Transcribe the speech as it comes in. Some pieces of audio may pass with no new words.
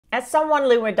As someone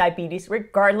living with diabetes,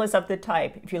 regardless of the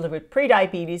type, if you live with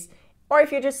prediabetes, or if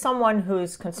you're just someone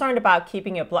who's concerned about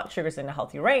keeping your blood sugars in a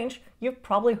healthy range, you've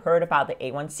probably heard about the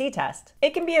A1c test.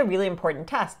 It can be a really important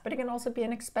test, but it can also be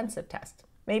an expensive test.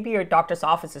 Maybe your doctor's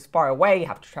office is far away, you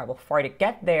have to travel far to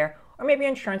get there, or maybe your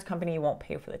insurance company won't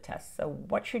pay for the test. So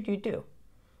what should you do?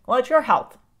 Well, it's your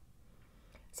health.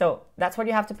 So that's what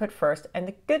you have to put first. And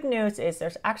the good news is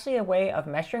there's actually a way of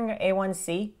measuring your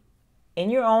A1c in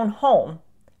your own home,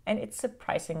 and it's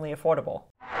surprisingly affordable.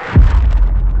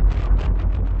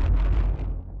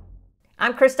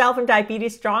 I'm Christelle from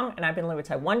Diabetes Strong, and I've been living with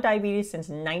type 1 diabetes since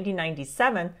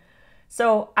 1997.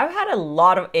 So I've had a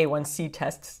lot of A1c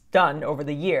tests done over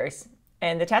the years.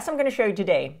 And the test I'm going to show you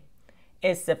today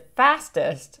is the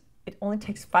fastest. It only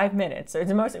takes 5 minutes. So it's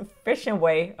the most efficient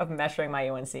way of measuring my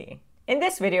A1c. In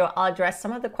this video, I'll address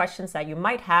some of the questions that you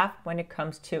might have when it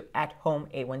comes to at-home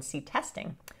A1c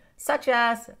testing, such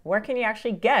as where can you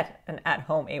actually get an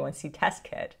at-home A1c test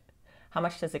kit? How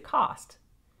much does it cost?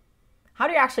 How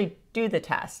do you actually do the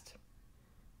test?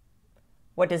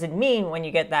 What does it mean when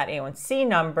you get that A1c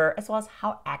number, as well as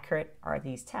how accurate are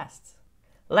these tests?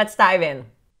 Let's dive in.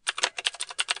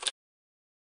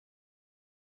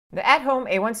 The at-home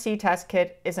A1c test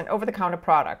kit is an over-the-counter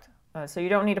product, so you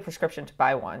don't need a prescription to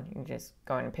buy one. You can just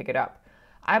go in and pick it up.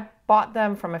 I bought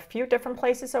them from a few different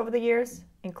places over the years,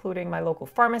 including my local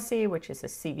pharmacy, which is a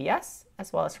CVS,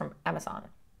 as well as from Amazon.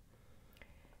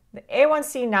 The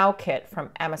A1c Now kit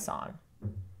from Amazon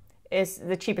is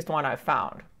the cheapest one I've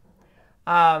found.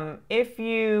 If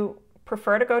you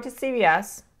prefer to go to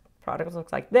CVS, product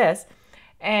looks like this,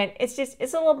 and it's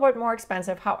a little bit more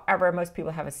expensive. However, most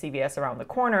people have a CVS around the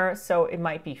corner, so it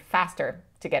might be faster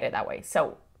to get it that way.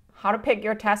 So how to pick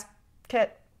your test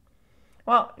kit?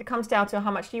 Well, it comes down to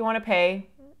how much do you want to pay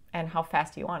and how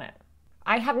fast do you want it.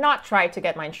 I have not tried to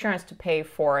get my insurance to pay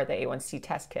for the A1c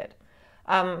test kit.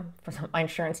 My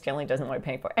insurance generally doesn't want to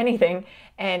pay for anything,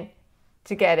 and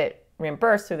to get it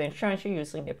reimbursed through the insurance, you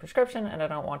usually need a prescription, and I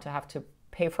don't want to have to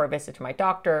pay for a visit to my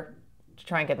doctor to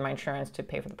try and get my insurance to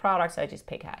pay for the products. I just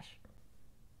pay cash.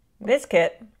 This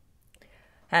kit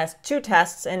has 2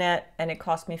 tests in it, and it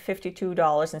cost me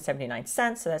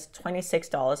 $52.79, so that's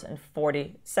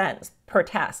 $26.40 per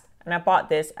test, and I bought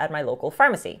this at my local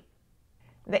pharmacy.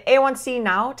 The A1c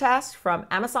Now test from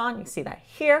Amazon, you can see that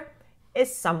here,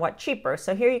 is somewhat cheaper.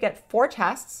 So here you get 4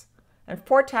 tests, and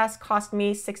 4 tests cost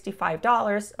me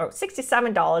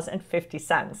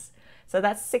 $67.50. So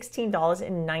that's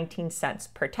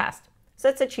 $16.19 per test. So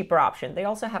it's a cheaper option. They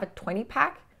also have a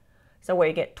 20-pack, so where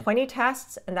you get 20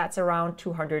 tests, and that's around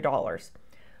 $200.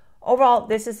 Overall,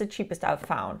 this is the cheapest I've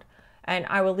found, and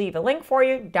I will leave a link for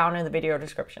you down in the video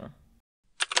description.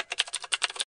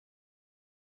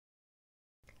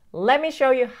 Let me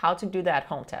show you how to do the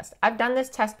at-home test. I've done this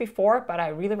test before, but I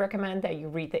really recommend that you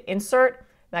read the insert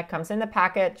that comes in the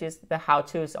packet, just the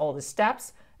how-tos, all the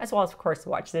steps, as well as, of course,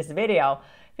 watch this video,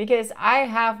 because I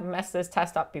have messed this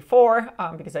test up before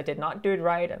because I did not do it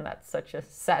right, and that's such a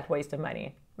sad waste of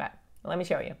money. But let me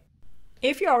show you.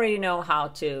 If you already know how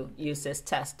to use this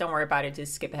test, don't worry about it.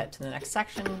 Just skip ahead to the next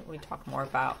section. We talk more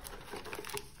about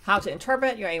how to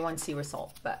interpret your A1c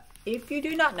result. But if you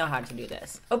do not know how to do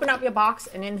this, open up your box,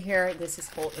 and in here, this is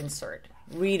whole insert.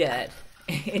 Read it.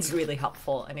 It's really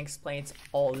helpful and explains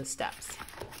all the steps.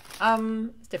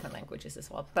 It's different languages as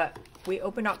well, but we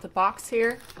open up the box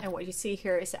here, and what you see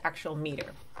here is the actual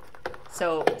meter.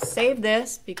 So save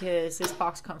this because this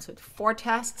box comes with 4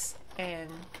 tests, and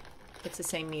it's the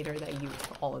same meter that you use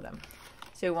for all of them.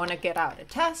 So you want to get out a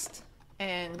test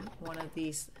and one of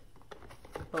these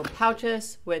little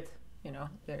pouches with,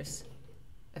 there's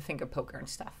a finger poker and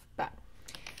stuff, but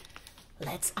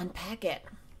let's unpack it.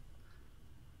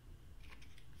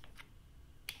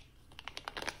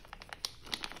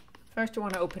 First, you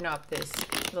want to open up this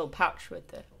little pouch with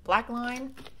the black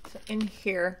line. So in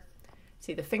here,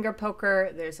 see the finger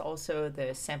poker. There's also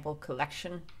the sample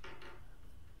collection.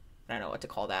 I don't know what to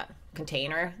call that.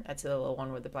 Container. That's the little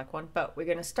one with the black one. But we're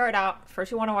going to start out.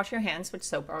 First, you want to wash your hands with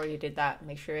soap. I already did that.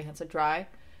 Make sure your hands are dry.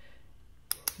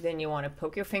 Then you want to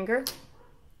poke your finger.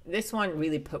 This one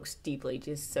really pokes deeply,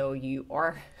 just so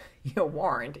you're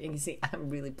warned. And you see I'm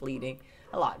really bleeding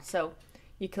a lot. So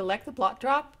you collect the blood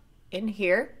drop in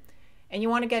here, and you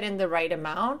want to get in the right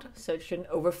amount, so it shouldn't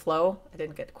overflow. I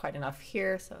didn't get quite enough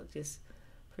here, so I'll just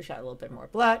push out a little bit more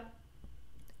blood.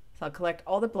 So I'll collect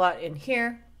all the blood in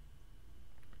here.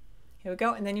 Here we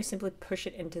go, and then you simply push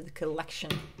it into the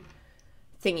collection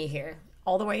thingy here,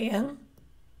 all the way in,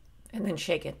 and then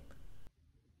shake it.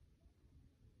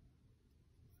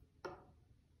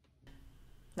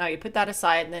 Now you put that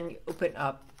aside, and then you open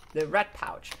up the red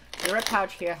pouch. The red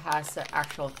pouch here has the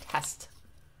actual test.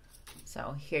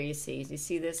 So here you see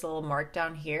this little mark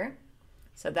down here.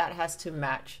 So that has to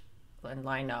match and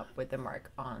line up with the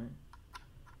mark on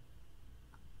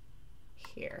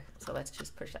here. So let's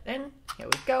just push that in. Here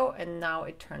we go. And now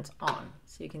it turns on.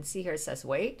 So you can see here it says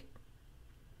wait.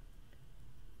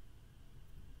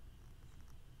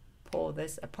 Pull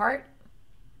this apart.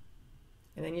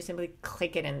 And then you simply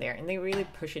click it in there and they really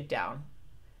push it down.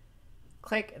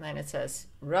 Click and then it says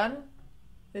run.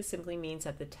 This simply means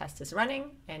that the test is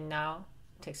running and now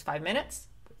it takes 5 minutes.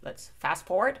 Let's fast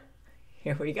forward.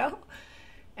 Here we go.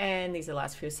 And these are the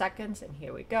last few seconds and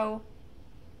here we go.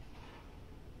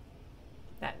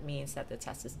 That means that the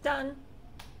test is done.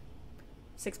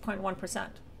 6.1%.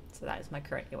 So that is my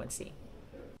current A1c.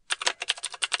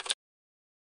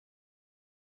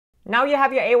 Now you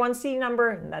have your A1c number,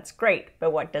 and that's great,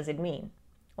 but what does it mean?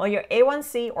 Well, your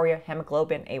A1c or your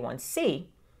hemoglobin A1c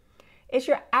is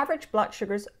your average blood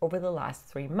sugars over the last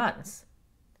 3 months.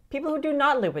 People who do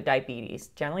not live with diabetes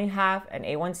generally have an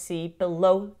A1c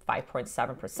below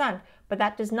 5.7%, but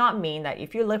that does not mean that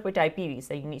if you live with diabetes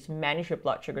that you need to manage your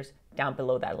blood sugars down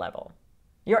below that level.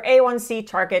 Your A1c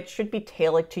target should be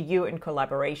tailored to you in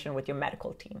collaboration with your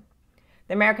medical team.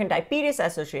 The American Diabetes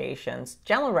Association's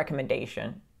general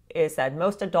recommendation is that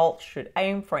most adults should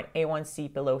aim for an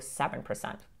A1c below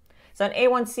 7%. So an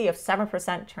A1c of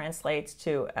 7% translates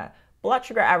to a blood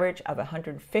sugar average of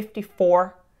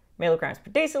 154 milligrams per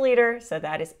deciliter, so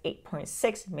that is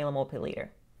 8.6 millimole per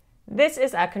liter. This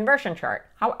is a conversion chart.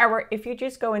 However, if you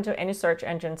just go into any search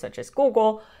engine such as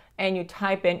Google and you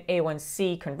type in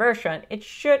A1c conversion, it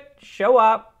should show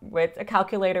up with a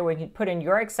calculator where you put in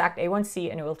your exact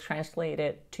A1c and it will translate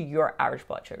it to your average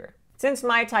blood sugar. Since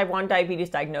my type 1 diabetes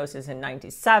diagnosis in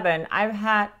 '97, I've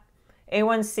had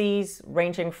A1Cs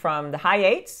ranging from the high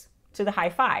 8s to the high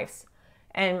 5s.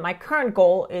 And my current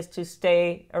goal is to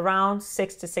stay around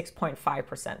 6 to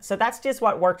 6.5%. So that's just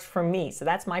what works for me. So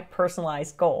that's my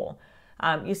personalized goal.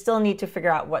 You still need to figure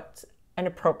out what's an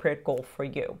appropriate goal for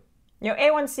you. You know,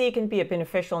 A1C can be a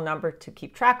beneficial number to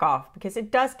keep track of because it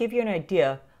does give you an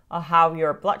idea of how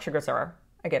your blood sugars are,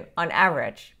 again, on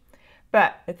average.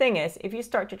 But the thing is, if you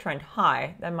start to trend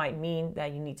high, that might mean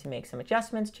that you need to make some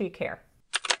adjustments to your care.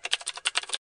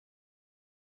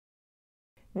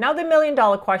 Now the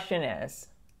million-dollar question is,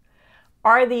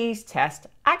 are these tests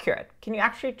accurate? Can you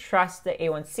actually trust the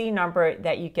A1C number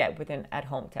that you get with an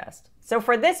at-home test? So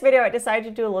for this video, I decided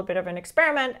to do a little bit of an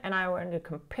experiment and I wanted to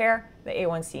compare the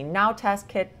A1C Now test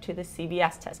kit to the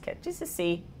CVS test kit just to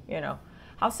see,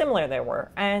 how similar they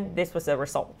were. And this was the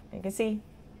result. You can see,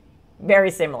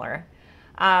 very similar.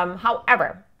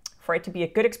 However, for it to be a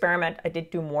good experiment, I did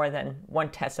do more than one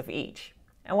test of each.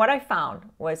 And what I found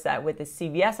was that with the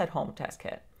CVS at-home test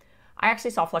kit, I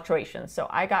actually saw fluctuations. So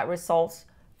I got results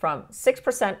from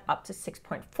 6% up to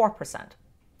 6.4%.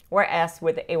 Whereas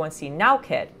with the A1C Now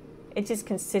kit, it just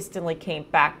consistently came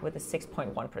back with a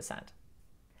 6.1%.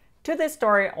 To this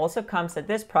story also comes that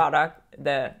this product,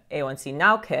 the A1C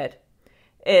Now kit,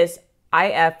 is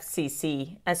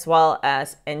IFCC as well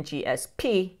as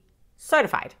NGSP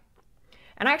certified.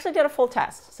 And I actually did a full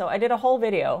test. So I did a whole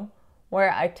video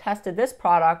where I tested this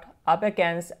product up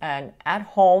against an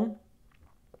at-home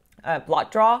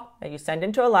blood draw that you send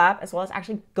into a lab, as well as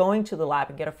actually going to the lab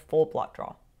and get a full blood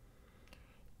draw.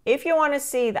 If you want to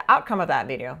see the outcome of that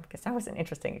video, because that was an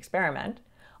interesting experiment,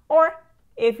 or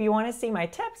if you want to see my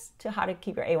tips to how to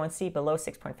keep your A1C below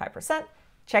 6.5%,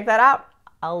 check that out.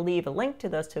 I'll leave a link to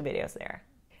those two videos there.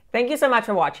 Thank you so much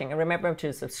for watching, and remember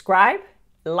to subscribe,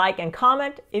 like, and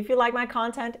comment if you like my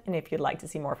content and if you'd like to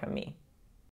see more from me.